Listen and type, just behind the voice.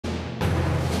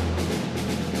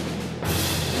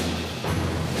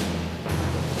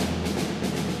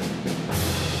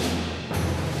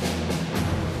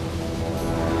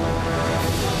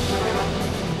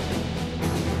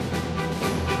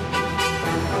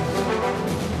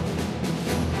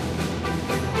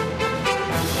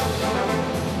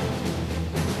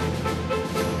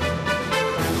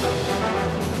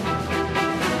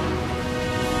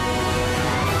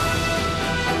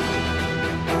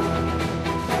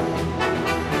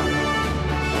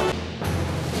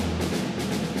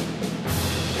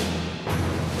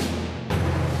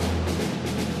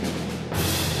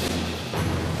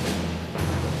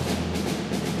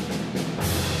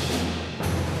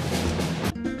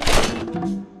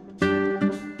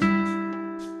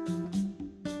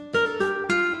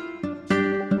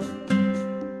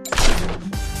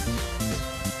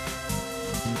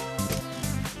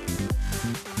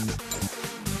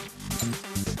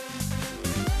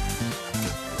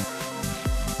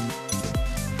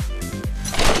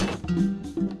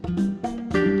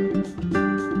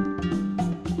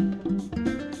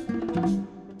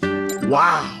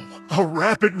Wow, a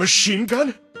rapid machine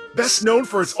gun? Best known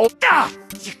for its old— Ah,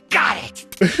 you got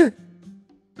it!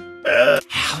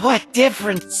 What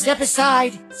difference? Step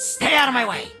aside. Stay out of my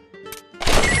way.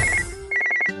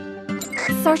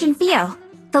 Sergeant Theo,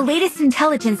 the latest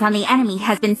intelligence on the enemy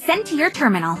has been sent to your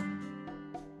terminal.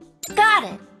 Got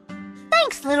it.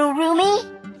 Thanks, little roomie.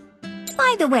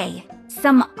 By the way,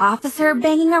 some officer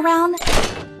banging around?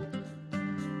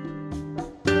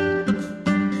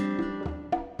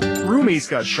 Roomie's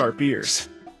got sharp ears.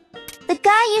 The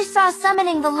guy you saw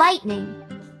summoning the lightning.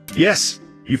 Yes,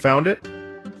 you found it?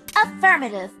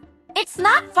 Affirmative. It's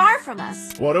not far from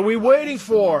us. What are we waiting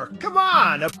for? Come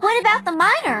on! What about the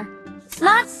miner? It's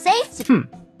not safe to—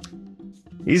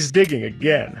 He's digging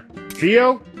again.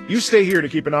 Theo, you stay here to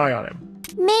keep an eye on him.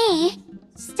 Me?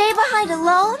 Stay behind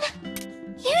alone?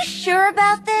 You sure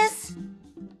about this?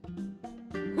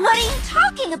 What are you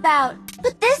talking about?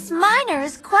 But this miner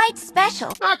is quite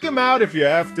special. Knock him out if you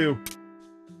have to.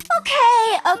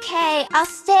 Okay, I'll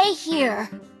stay here.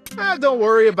 Don't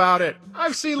worry about it.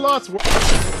 I've seen lots worse.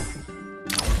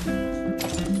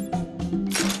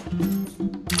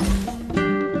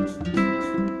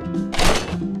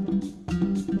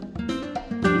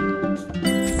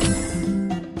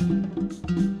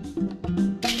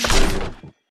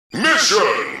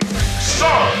 Mission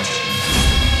start!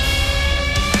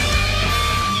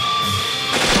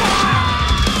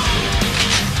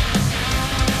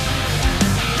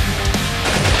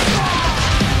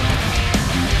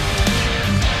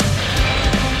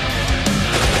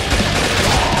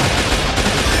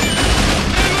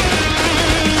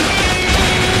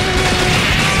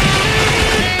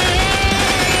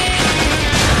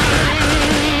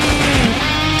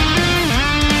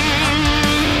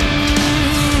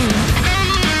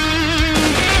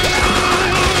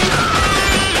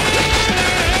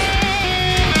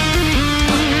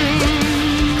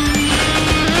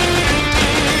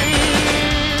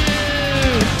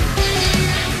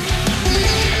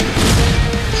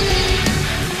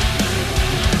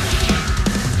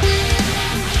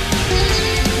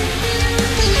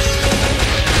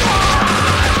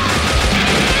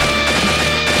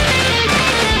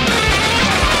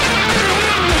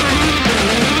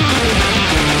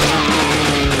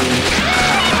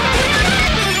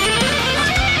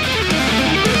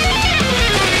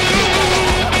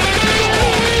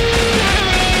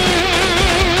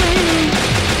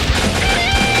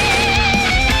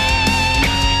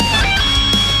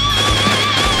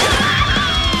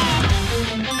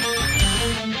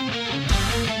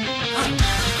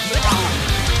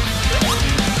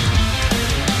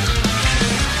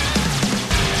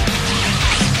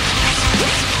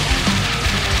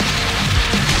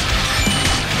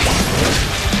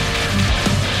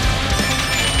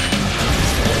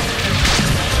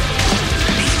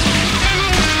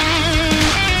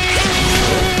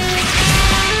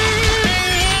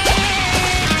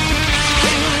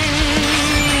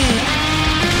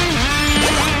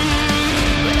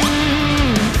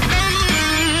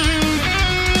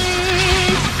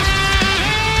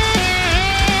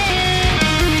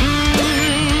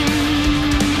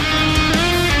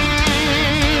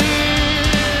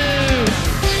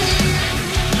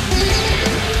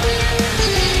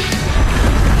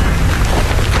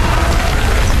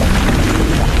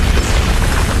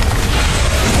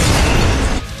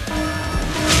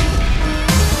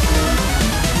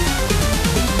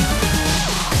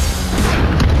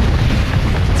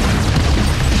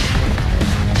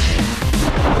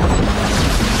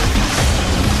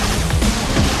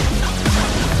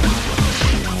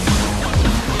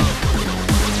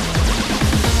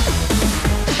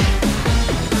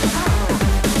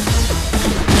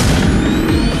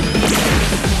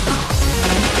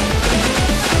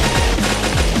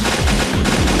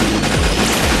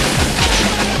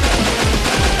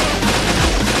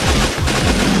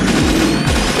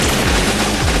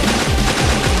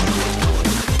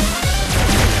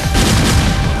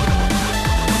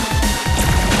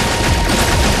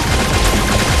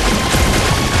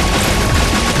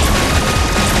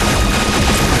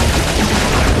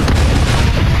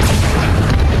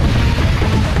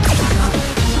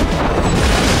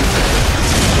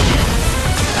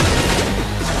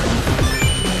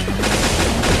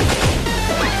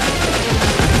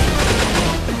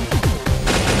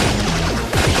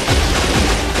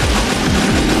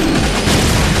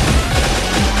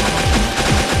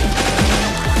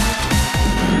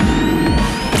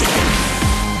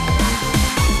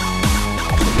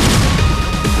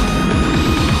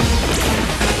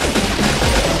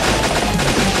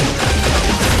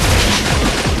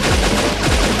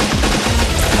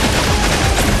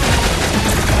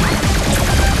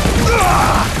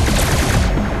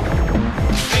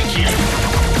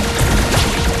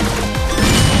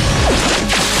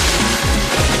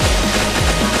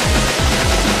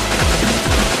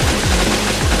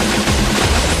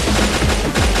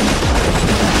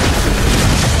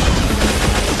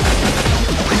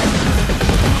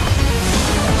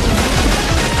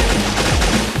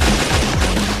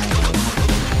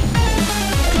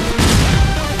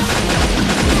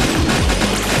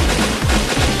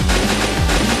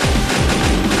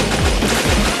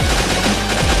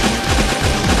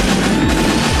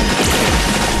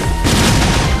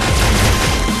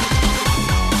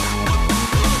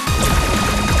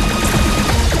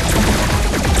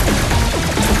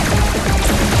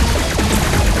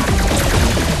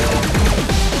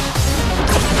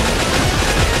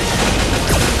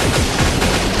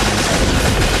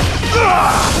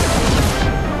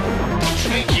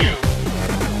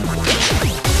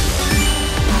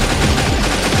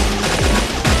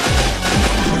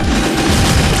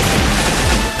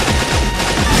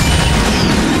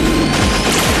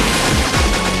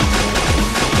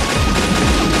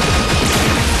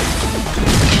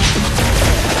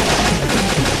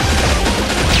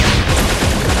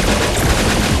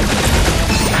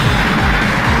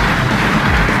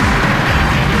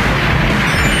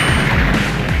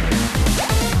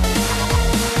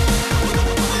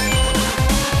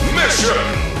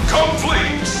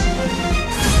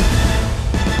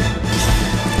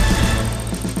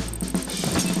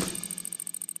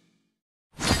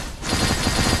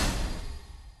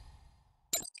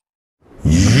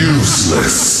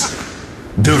 Useless.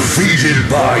 Defeated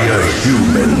by a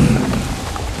human.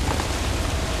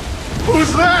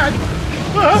 Who's that?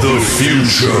 The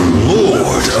future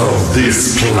lord of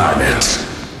this planet.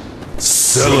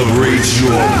 Celebrate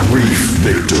your brief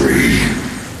victory.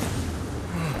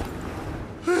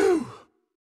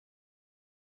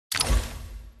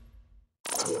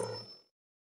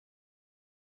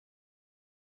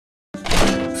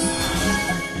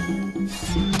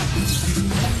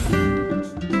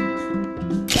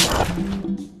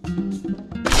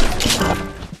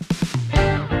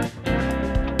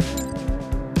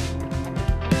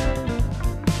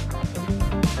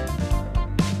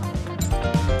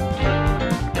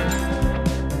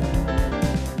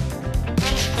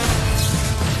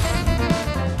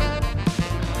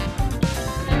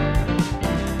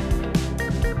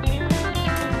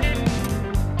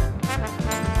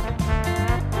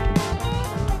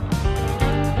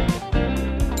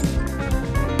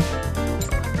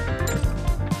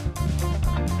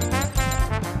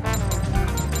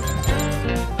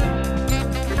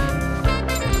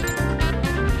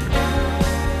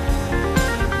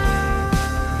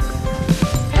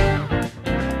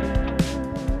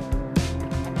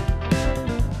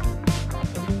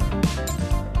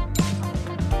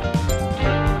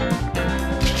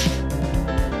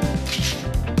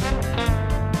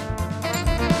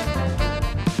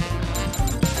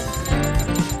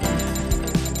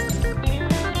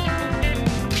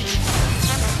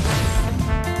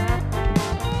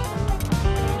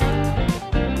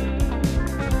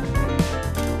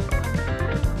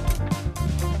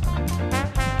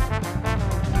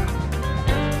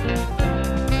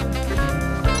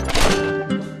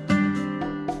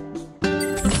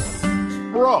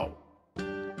 Bro,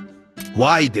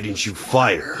 Why didn't you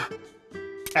fire?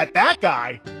 at that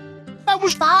guy? That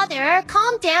was... Father,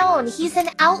 calm down. He's an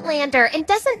outlander and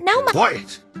doesn't know much.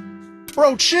 Quiet!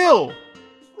 Bro, chill.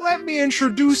 Let me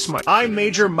introduce I'm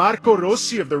Major Marco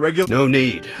Rossi of the regular... No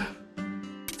need.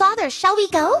 Father, shall we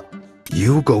go?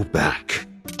 You go back.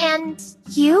 And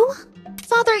you?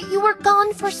 Father, you were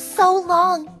gone for so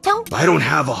long. Don't... I don't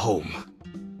have a home.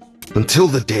 Until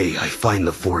the day I find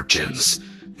the 4 gems,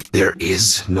 there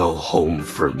is no home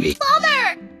for me.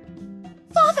 Father!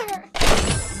 Father!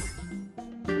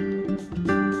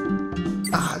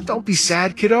 Don't be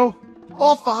sad, kiddo.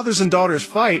 All fathers and daughters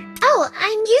fight. Oh,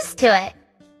 I'm used to it.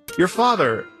 Your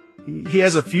father, he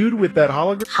has a feud with that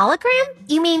hologram? Hologram?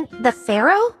 You mean the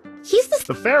Pharaoh? He's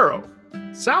The Pharaoh.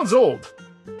 Sounds old.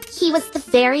 He was the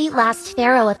very last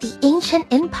pharaoh of the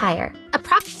ancient empire.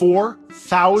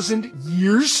 4,000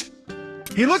 years?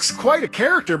 He looks quite a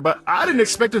character, but I didn't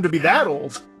expect him to be that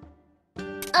old.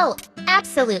 Oh,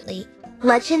 absolutely.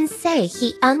 Legends say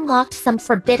he unlocked some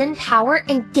forbidden power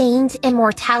and gained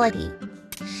immortality.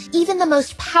 Even the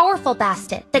most powerful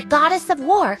Bastet, the goddess of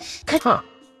war, could... Huh.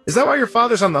 Is that why your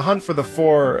father's on the hunt for the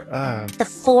 4, The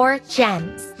 4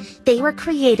 gems. They were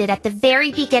created at the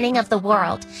very beginning of the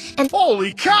world, and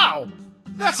Holy cow!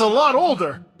 That's a lot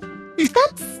older!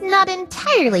 that's not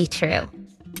entirely true.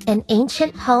 An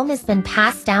ancient poem has been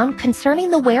passed down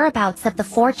concerning the whereabouts of the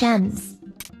 4 gems.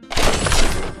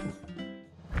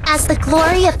 As the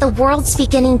glory of the world's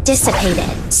beginning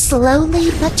dissipated,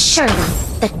 slowly but surely,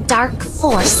 the dark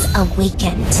force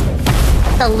awakened.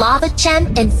 The lava gem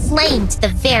inflamed the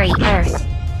very earth.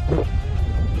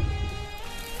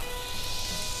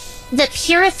 The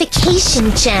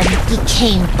purification gem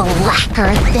became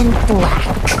blacker than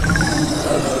black.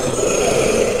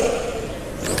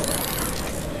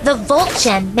 The Volt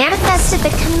Gem manifested the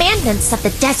commandments of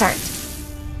the desert.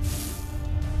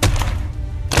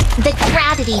 The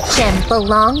Gravity Gem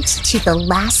belonged to the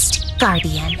last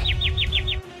Guardian.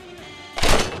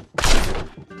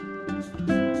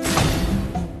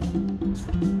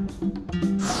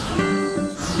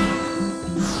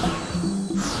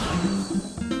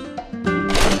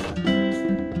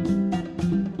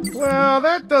 Well,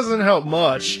 that doesn't help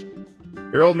much.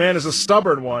 Your old man is a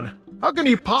stubborn one. How can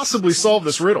he possibly solve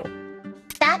this riddle?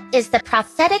 That is the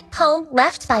prophetic poem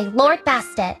left by Lord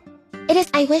Bastet. It is,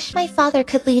 I wish my father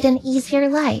could lead an easier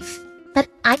life, but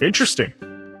Interesting.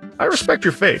 I respect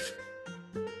your faith.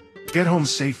 Get home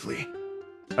safely.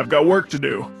 I've got work to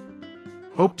do.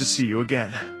 Hope to see you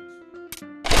again.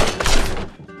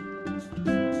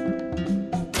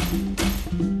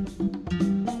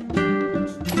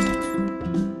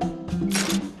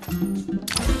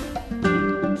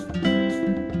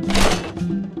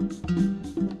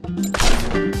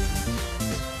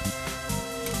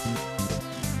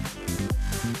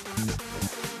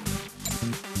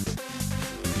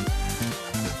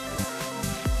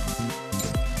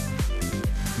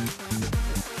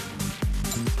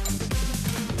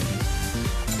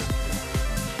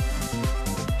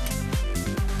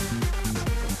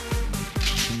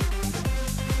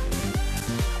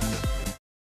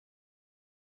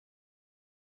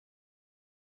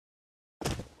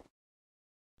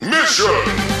 Mission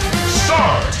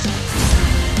start!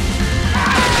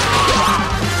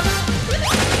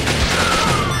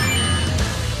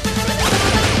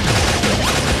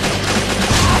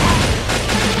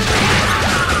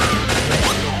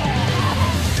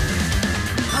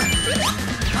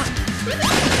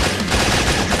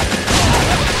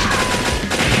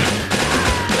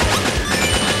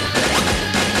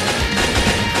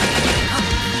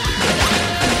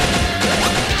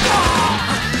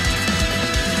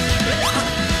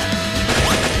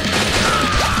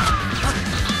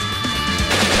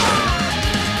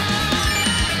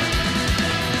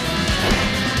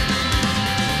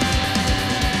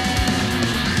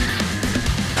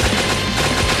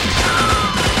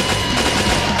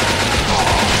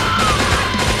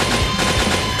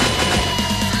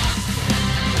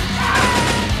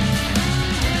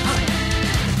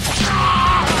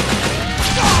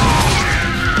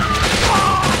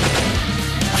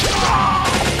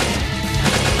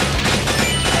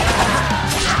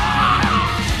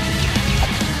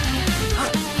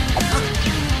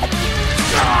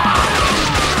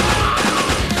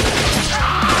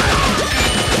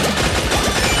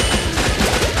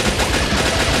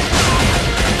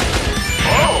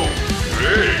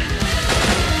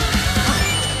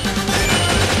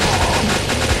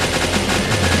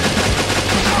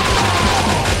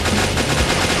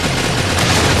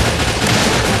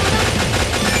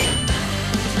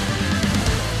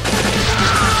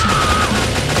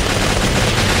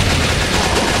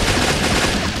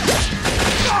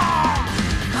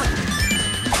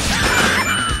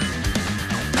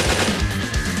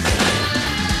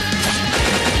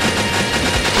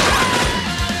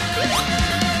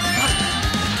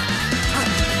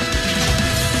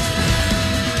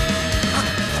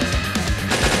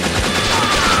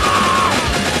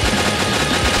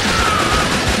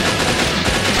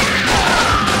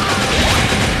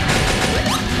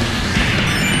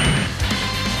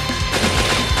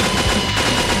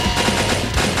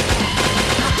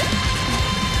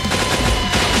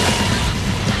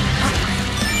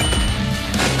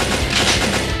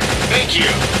 Thank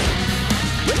you.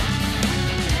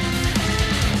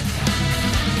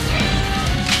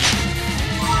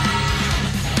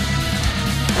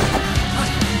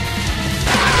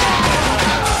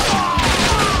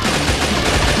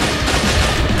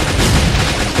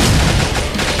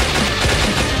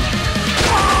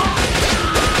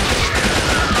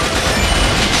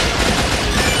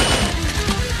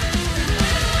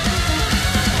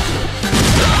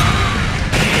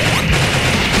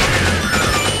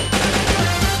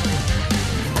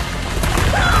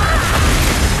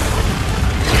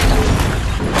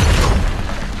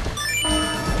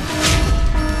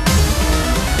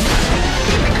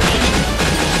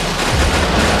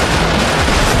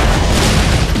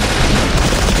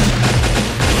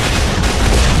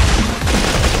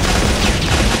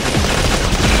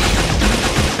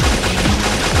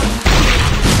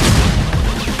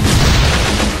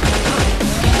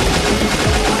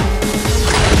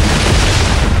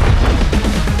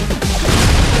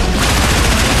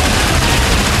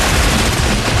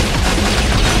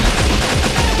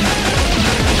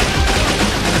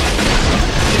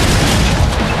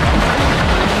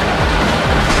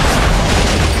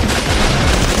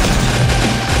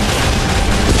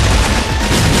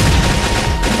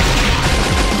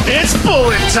 It's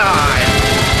bullet time!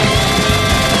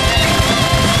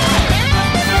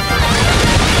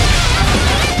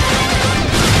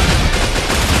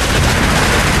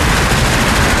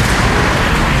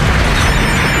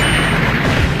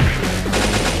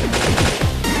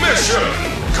 Mission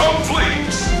complete!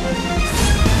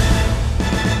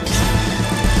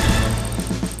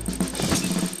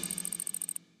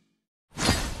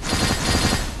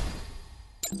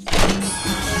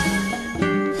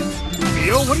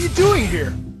 What are you doing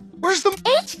here? Where's the...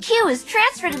 HQ is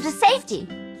transferred into safety.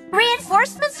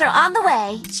 Reinforcements are on the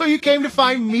way. So you came to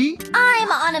find me?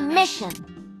 I'm on a mission.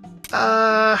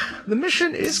 The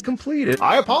mission is completed.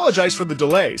 I apologize for the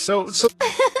delay, so... Do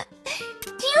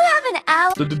you have an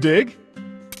hour? To dig?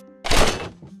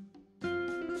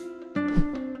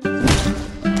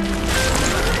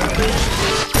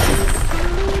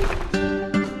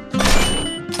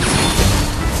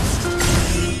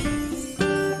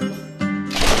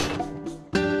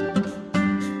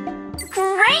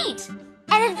 Great!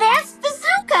 An advanced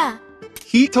bazooka!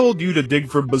 He told you to dig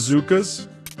for bazookas?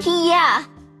 Yeah.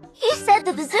 He said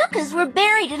the bazookas were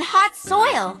buried in hot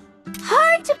soil.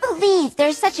 Hard to believe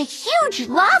there's such a huge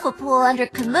lava pool under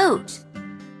Kamut.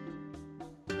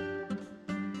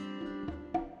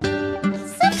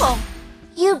 Simple.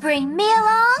 You bring me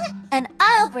along, and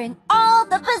I'll bring all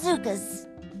the bazookas.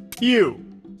 You.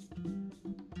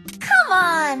 Come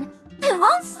on. I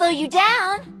won't slow you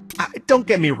down. Don't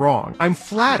get me wrong. I'm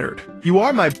flattered. You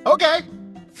are my... Okay.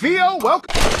 Theo,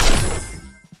 welcome.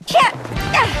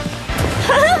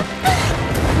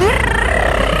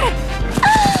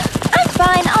 I'm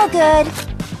fine, all good.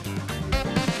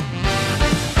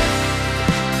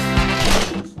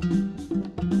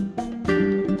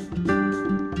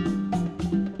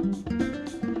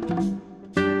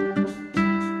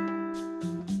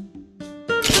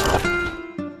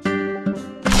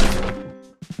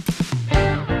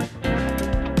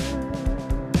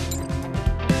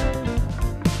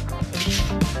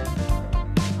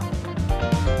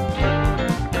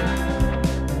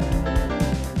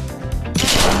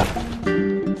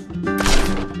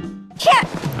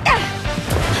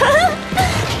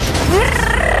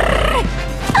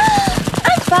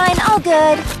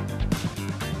 Good.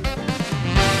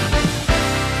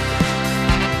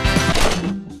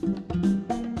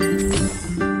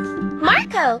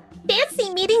 Marco,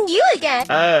 fancy meeting you again.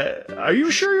 Are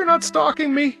you sure you're not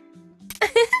stalking me?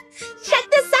 Check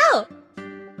this out.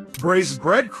 Braised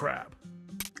bread crab.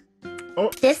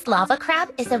 This lava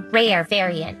crab is a rare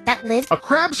variant that lives... A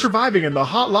crab surviving in the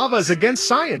hot lava is against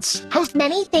science.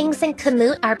 Many things in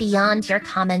Kamut are beyond your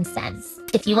common sense.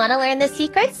 If you want to learn the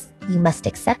secrets, you must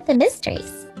accept the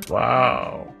mysteries.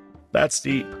 Wow, that's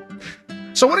deep.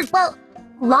 So Well,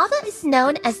 lava is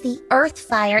known as the earth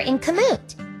fire in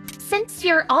Kamut. Since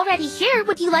you're already here,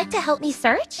 would you like to help me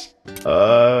search?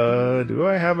 Do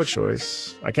I have a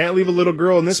choice? I can't leave a little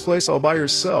girl in this place all by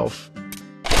herself.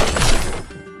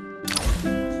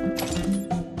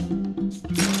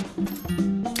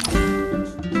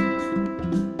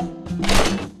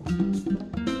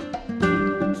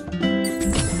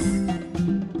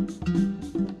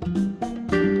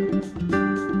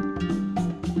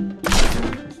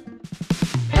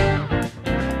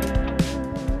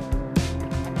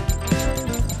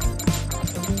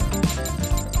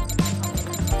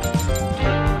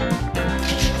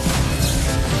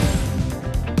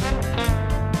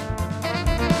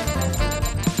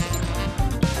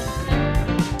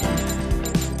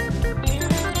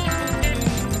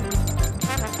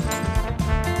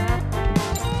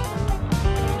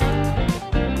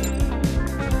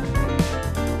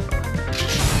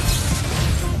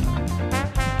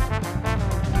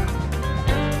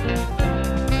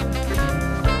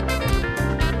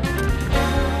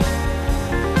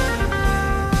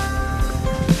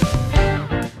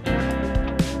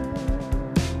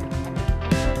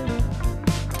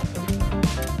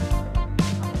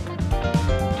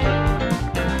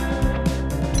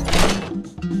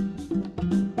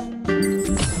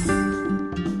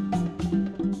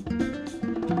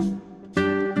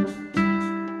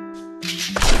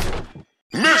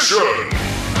 Mission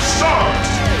start!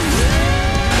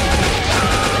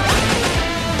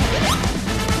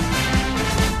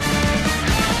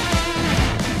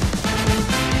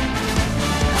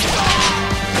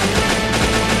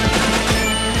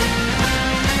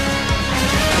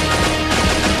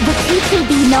 The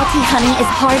T2B melty honey is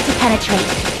hard to penetrate.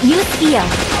 Use Theo.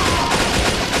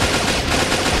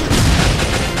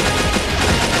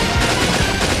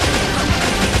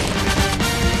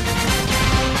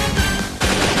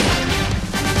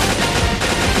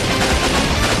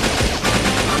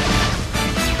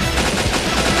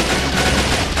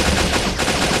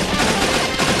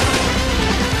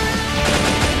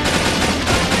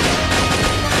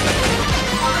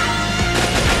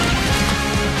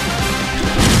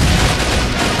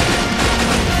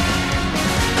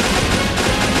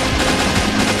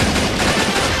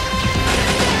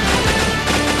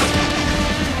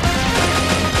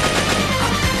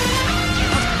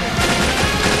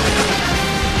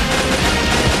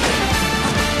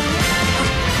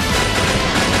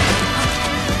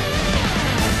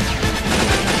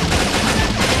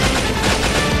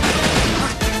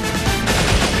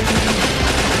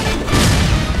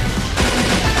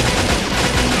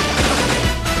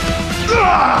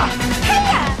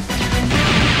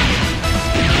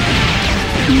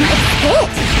 Nice hit!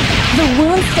 The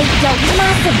wound state dealt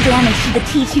massive damage to the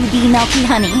T2B melty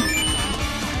honey.